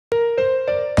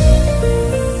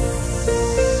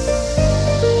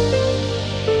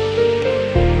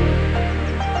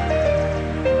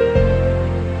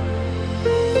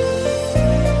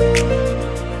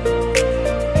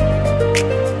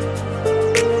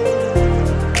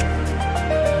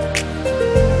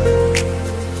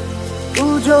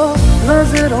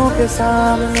नजरों के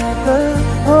सामने कल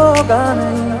होगा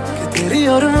नहीं कि तेरी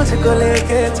और मुझको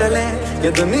लेके चले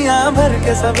ये दुनिया भर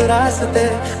के सब रास्ते।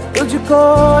 तुझको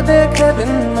देखे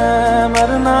बिन मैं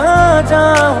मर ना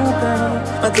जाऊं कहीं,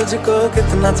 मैं तुझको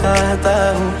कितना चाहता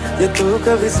हूँ ये तू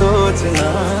कभी सोच ना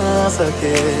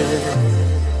सके।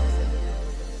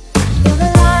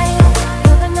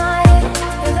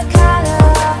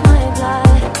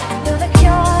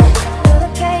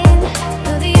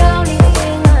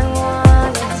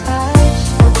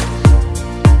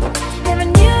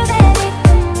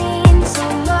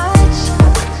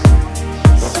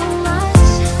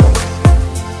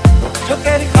 जो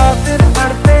तेरी खातिर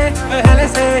तड़पे पहले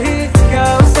से ही क्या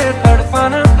उसे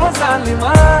तड़पाना। ओ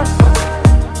जालिमा,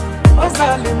 ओ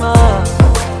जालिमा,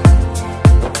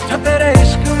 जो तेरे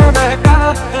इश्क में बहका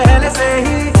पहले से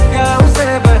ही क्या उसे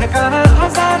बहकाना। ओ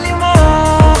जालिमा,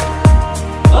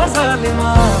 ओ जालिमा।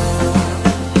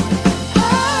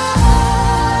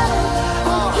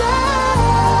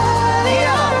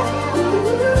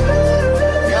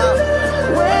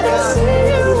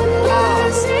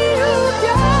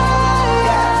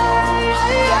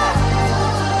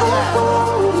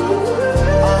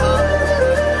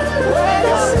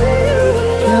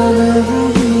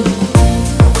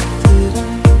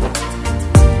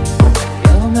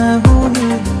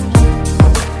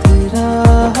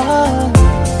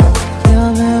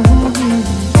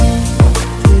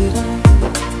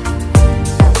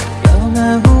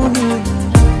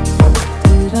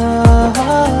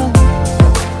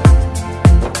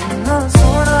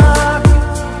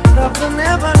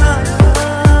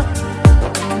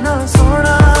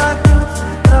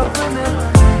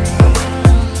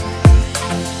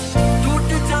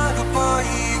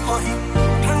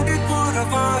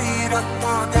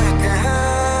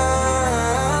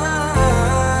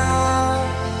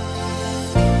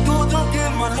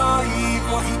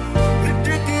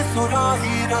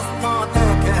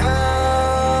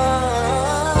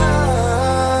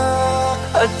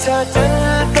 अच्छा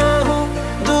चलता हूँ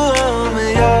दुआओं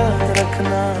में याद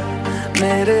रखना,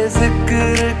 मेरे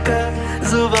जिक्र का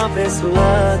जुबां पे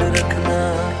स्वाद रखना।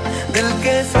 दिल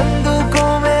के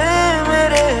संदूकों में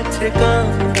मेरे अच्छे काम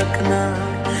रखना,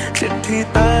 चिट्ठी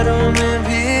तारों में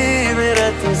भी मेरा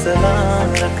तू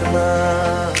सलाम रखना।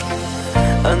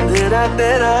 अंधेरा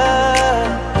तेरा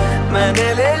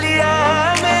मैंने ले लिया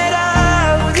मेरा,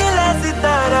 उजला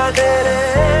सितारा तेरे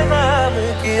नाम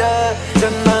किया।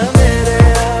 चन्ना मेरे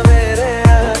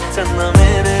चन्ना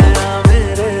मेरे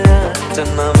मेरे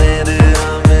चन्ना मेरे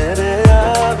मेरे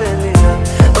बेलिया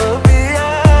ओ पिया।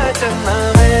 चन्ना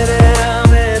मेरे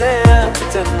मेरे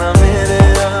चन्ना मेरे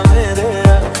मेरे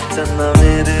चन्ना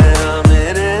मेरे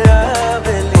मेरे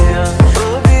बेलिया ओ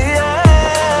पिया।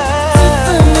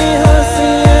 इतनी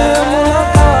हंसी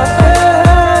मुलाकातें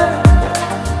हैं,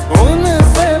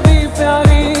 उनसे भी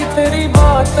प्यारी तेरी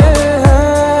बातें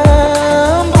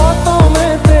हैं, बातों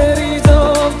में तेरी जो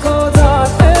खो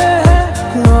जाते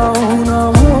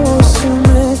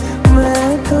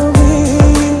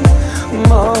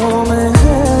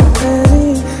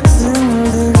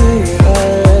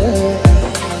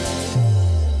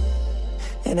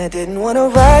I didn't want to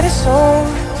write a song,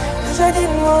 cause I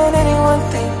didn't want anyone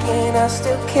thinking I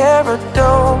still care or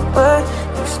don't. But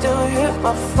you still hit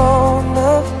my phone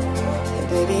up, and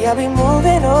baby I'll be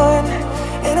moving on.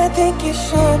 And I think you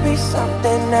should be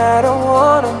something I don't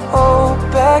wanna hold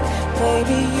back.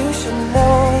 Maybe you should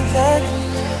know that